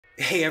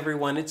Hey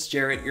everyone, it's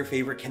Gerrit, your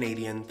favorite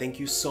Canadian. Thank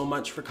you so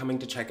much for coming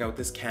to check out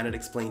this Canada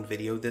Explained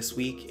video this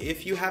week.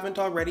 If you haven't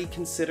already,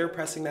 consider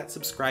pressing that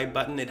subscribe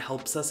button, it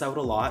helps us out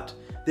a lot.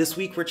 This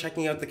week we're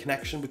checking out the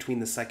connection between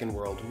the Second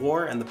World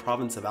War and the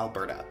province of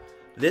Alberta.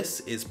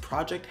 This is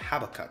Project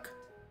Habakkuk.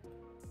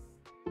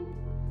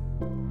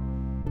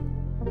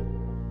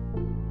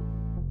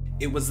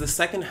 It was the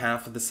second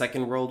half of the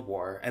Second World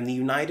War, and the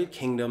United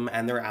Kingdom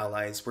and their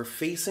allies were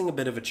facing a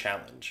bit of a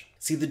challenge.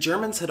 See, the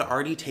Germans had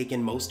already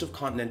taken most of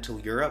continental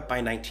Europe by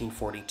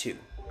 1942,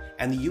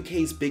 and the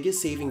UK's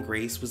biggest saving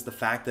grace was the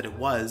fact that it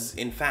was,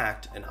 in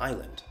fact, an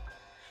island.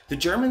 The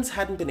Germans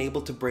hadn't been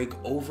able to break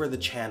over the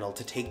Channel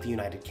to take the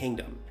United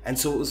Kingdom, and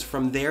so it was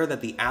from there that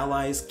the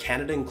Allies,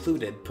 Canada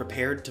included,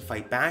 prepared to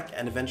fight back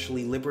and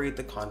eventually liberate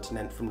the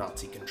continent from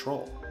Nazi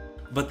control.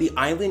 But the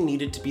island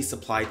needed to be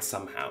supplied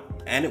somehow,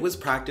 and it was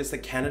practice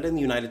that Canada and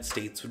the United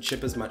States would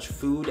ship as much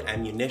food,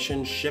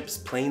 ammunition, ships,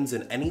 planes,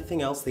 and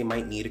anything else they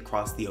might need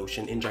across the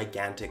ocean in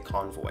gigantic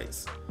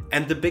convoys.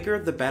 And the bigger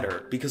the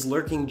better, because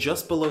lurking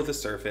just below the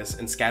surface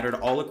and scattered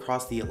all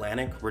across the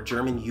Atlantic were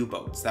German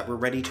U-boats that were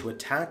ready to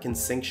attack and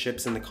sink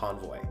ships in the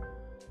convoy.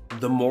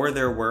 The more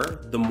there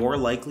were, the more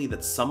likely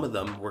that some of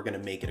them were going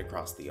to make it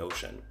across the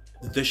ocean.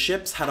 The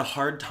ships had a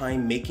hard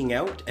time making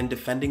out and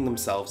defending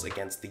themselves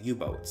against the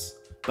U-boats.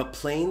 But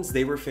planes,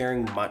 they were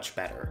faring much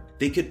better.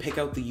 They could pick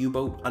out the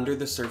U-boat under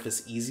the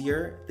surface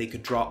easier, they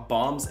could drop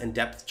bombs and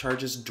depth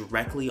charges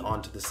directly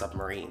onto the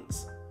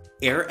submarines.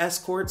 Air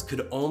escorts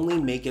could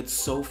only make it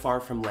so far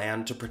from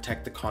land to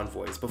protect the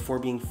convoys before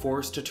being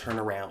forced to turn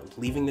around,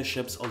 leaving the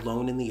ships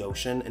alone in the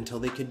ocean until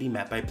they could be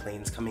met by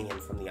planes coming in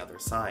from the other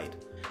side.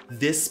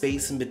 This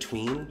space in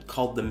between,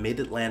 called the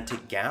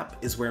Mid-Atlantic Gap,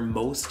 is where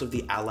most of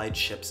the Allied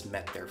ships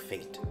met their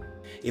fate.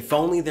 If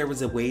only there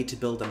was a way to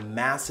build a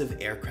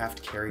massive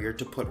aircraft carrier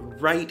to put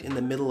right in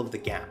the middle of the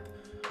gap.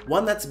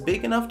 One that's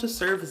big enough to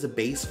serve as a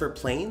base for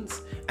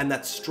planes, and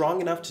that's strong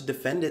enough to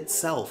defend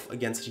itself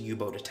against a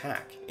U-boat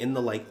attack, in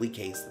the likely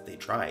case that they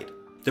tried.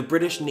 The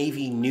British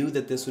Navy knew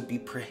that this would be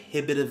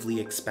prohibitively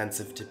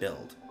expensive to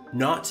build.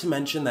 Not to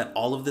mention that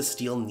all of the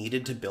steel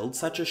needed to build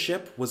such a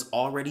ship was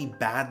already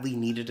badly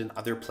needed in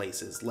other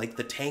places, like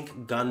the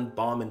tank, gun,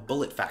 bomb, and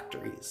bullet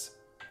factories.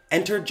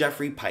 Enter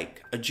Jeffrey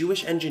Pyke, a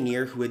Jewish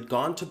engineer who had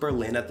gone to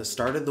Berlin at the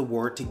start of the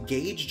war to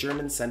gauge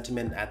German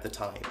sentiment at the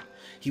time.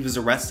 He was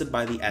arrested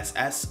by the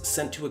SS,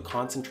 sent to a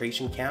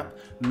concentration camp,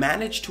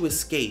 managed to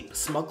escape,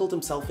 smuggled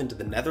himself into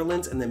the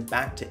Netherlands, and then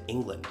back to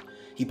England.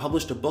 He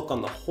published a book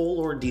on the whole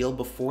ordeal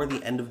before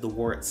the end of the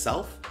war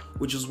itself,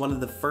 which was one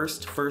of the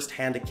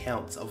first-hand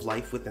accounts of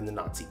life within the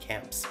Nazi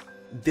camps.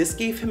 This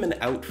gave him an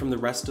out from the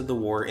rest of the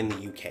war in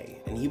the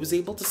UK, and he was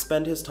able to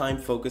spend his time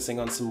focusing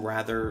on some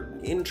rather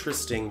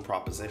interesting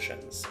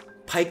propositions.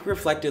 Pyke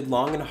reflected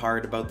long and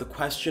hard about the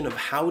question of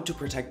how to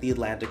protect the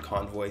Atlantic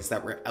convoys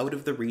that were out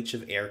of the reach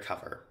of air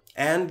cover.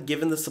 And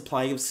given the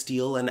supply of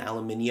steel and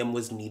aluminium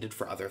was needed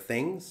for other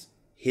things,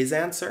 his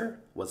answer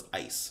was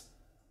ice.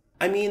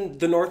 I mean,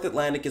 the North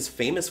Atlantic is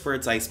famous for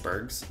its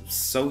icebergs,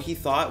 so he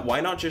thought,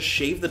 why not just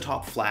shave the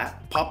top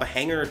flat, pop a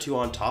hangar or two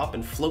on top,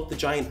 and float the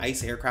giant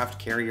ice aircraft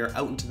carrier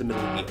out into the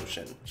middle of the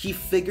ocean. He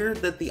figured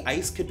that the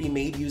ice could be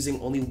made using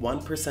only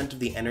 1% of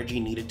the energy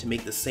needed to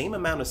make the same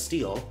amount of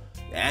steel,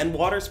 and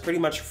water's pretty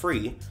much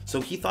free,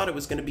 so he thought it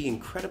was going to be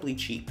incredibly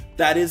cheap.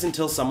 That is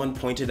until someone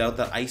pointed out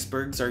that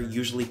icebergs are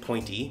usually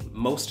pointy,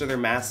 most of their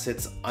mass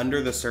sits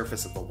under the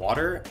surface of the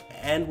water,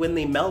 and when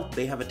they melt,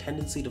 they have a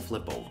tendency to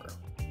flip over.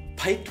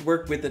 Pyke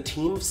worked with a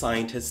team of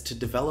scientists to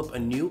develop a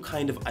new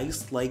kind of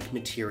ice-like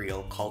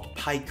material called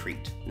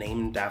Pykrete,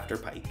 named after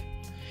Pyke.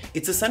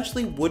 It's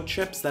essentially wood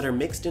chips that are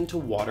mixed into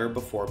water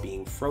before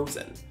being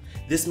frozen.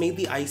 This made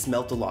the ice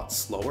melt a lot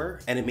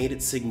slower, and it made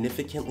it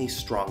significantly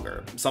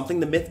stronger, something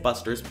the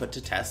Mythbusters put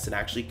to test and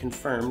actually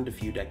confirmed a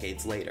few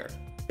decades later.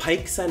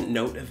 Pyke sent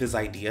note of his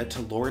idea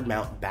to Lord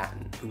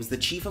Mountbatten, who was the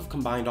Chief of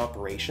Combined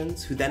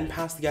Operations, who then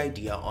passed the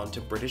idea on to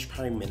British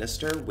Prime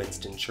Minister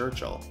Winston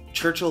Churchill.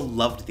 Churchill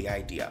loved the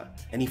idea,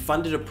 and he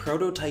funded a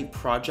prototype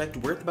project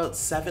worth about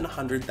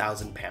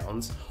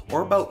 £700,000,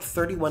 or about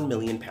 £31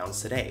 million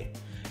today.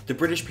 The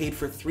British paid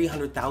for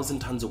 300,000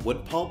 tons of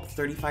wood pulp,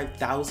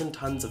 35,000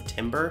 tons of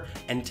timber,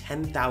 and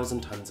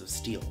 10,000 tons of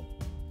steel.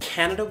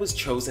 Canada was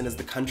chosen as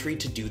the country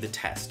to do the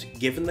test,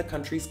 given the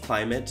country's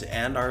climate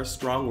and our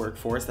strong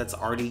workforce that's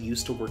already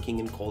used to working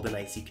in cold and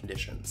icy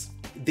conditions.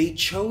 They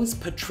chose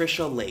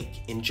Patricia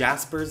Lake in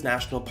Jasper's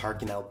National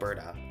Park in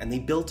Alberta, and they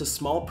built a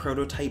small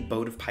prototype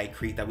boat of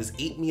Pykrete that was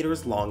 8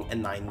 meters long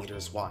and 9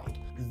 meters wide.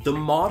 The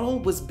model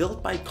was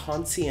built by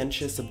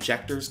conscientious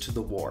objectors to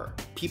the war,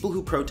 people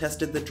who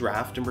protested the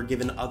draft and were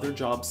given other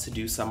jobs to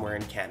do somewhere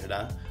in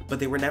Canada, but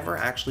they were never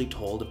actually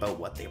told about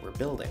what they were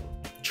building.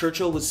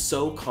 Churchill was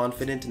so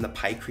confident in the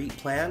Pykrete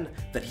plan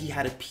that he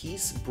had a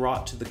piece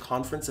brought to the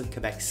Conference of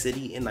Quebec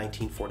City in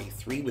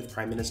 1943 with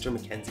Prime Minister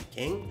Mackenzie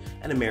King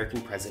and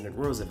American President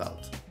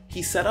Roosevelt.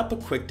 He set up a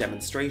quick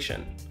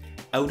demonstration.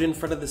 Out in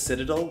front of the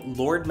Citadel,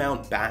 Lord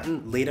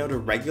Mountbatten laid out a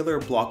regular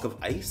block of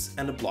ice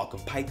and a block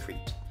of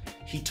Pykrete.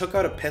 He took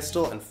out a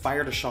pistol and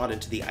fired a shot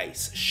into the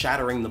ice,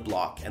 shattering the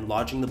block and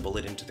lodging the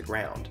bullet into the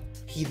ground.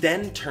 He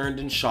then turned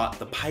and shot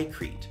the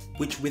Pykrete,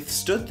 which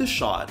withstood the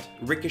shot,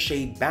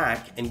 ricocheted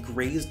back, and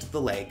grazed the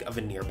leg of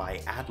a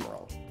nearby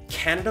admiral.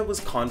 Canada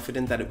was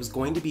confident that it was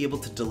going to be able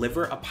to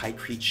deliver a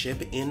Pykrete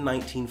ship in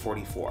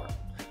 1944.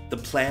 The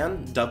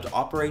plan, dubbed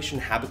Operation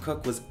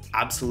Habakkuk, was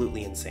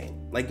absolutely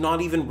insane, like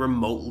not even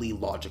remotely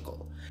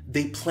logical.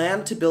 They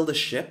planned to build a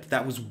ship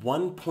that was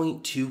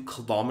 1.2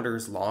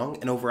 kilometers long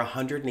and over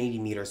 180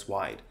 meters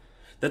wide.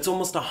 That's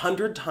almost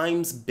 100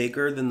 times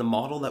bigger than the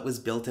model that was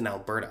built in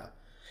Alberta.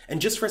 And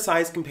just for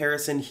size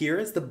comparison, here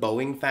is the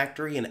Boeing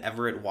factory in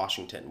Everett,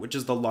 Washington, which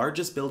is the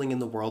largest building in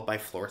the world by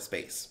floor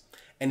space.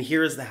 And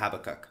here is the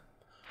Habakkuk.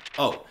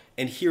 Oh,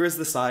 and here is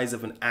the size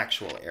of an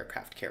actual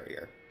aircraft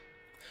carrier.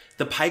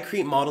 The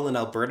Pykrete model in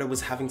Alberta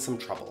was having some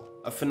trouble.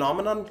 A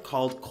phenomenon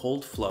called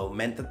cold flow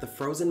meant that the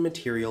frozen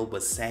material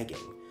was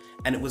sagging,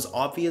 and it was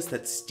obvious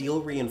that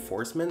steel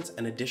reinforcements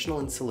and additional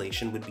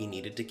insulation would be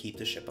needed to keep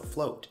the ship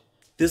afloat.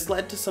 This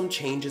led to some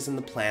changes in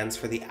the plans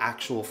for the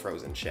actual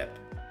frozen ship.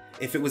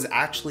 If it was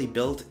actually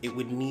built, it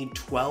would need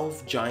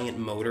 12 giant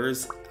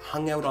motors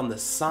hung out on the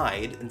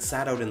side and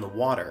sat out in the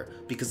water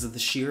because of the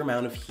sheer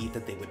amount of heat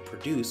that they would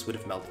produce would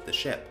have melted the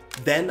ship.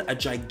 Then a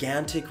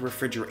gigantic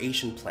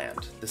refrigeration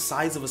plant, the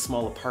size of a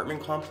small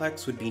apartment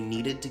complex, would be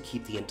needed to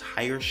keep the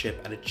entire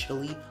ship at a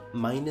chilly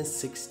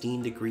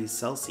 -16 degrees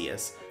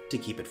Celsius to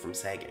keep it from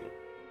sagging.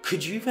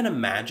 Could you even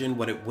imagine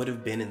what it would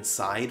have been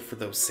inside for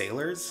those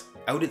sailors?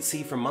 Out at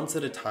sea for months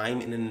at a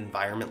time in an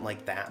environment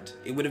like that.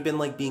 It would have been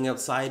like being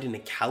outside in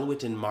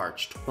Iqaluit in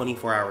March,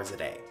 24 hours a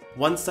day.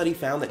 One study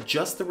found that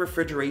just the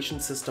refrigeration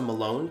system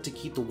alone to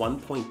keep the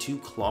 1.2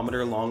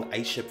 kilometer long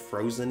ice ship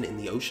frozen in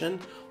the ocean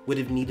would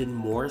have needed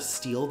more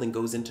steel than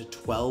goes into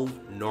 12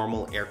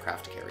 normal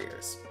aircraft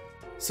carriers.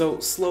 So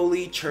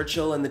slowly,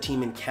 Churchill and the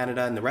team in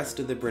Canada and the rest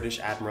of the British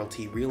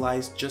Admiralty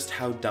realized just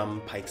how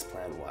dumb Pike's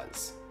plan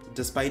was.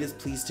 Despite his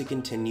pleas to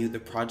continue, the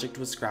project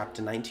was scrapped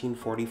in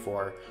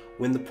 1944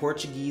 when the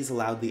Portuguese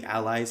allowed the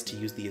Allies to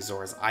use the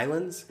Azores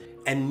Islands,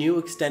 and new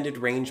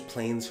extended-range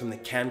planes from the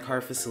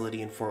Cancar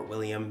facility in Fort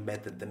William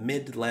meant that the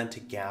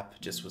mid-Atlantic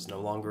gap just was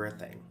no longer a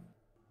thing.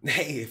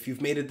 Hey, if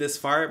you've made it this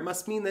far, it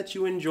must mean that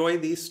you enjoy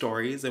these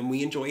stories, and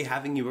we enjoy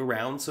having you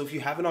around, so if you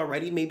haven't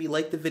already, maybe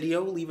like the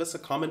video, leave us a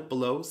comment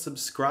below,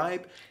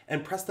 subscribe,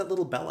 and press that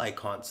little bell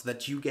icon so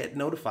that you get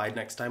notified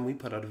next time we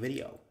put out a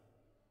video.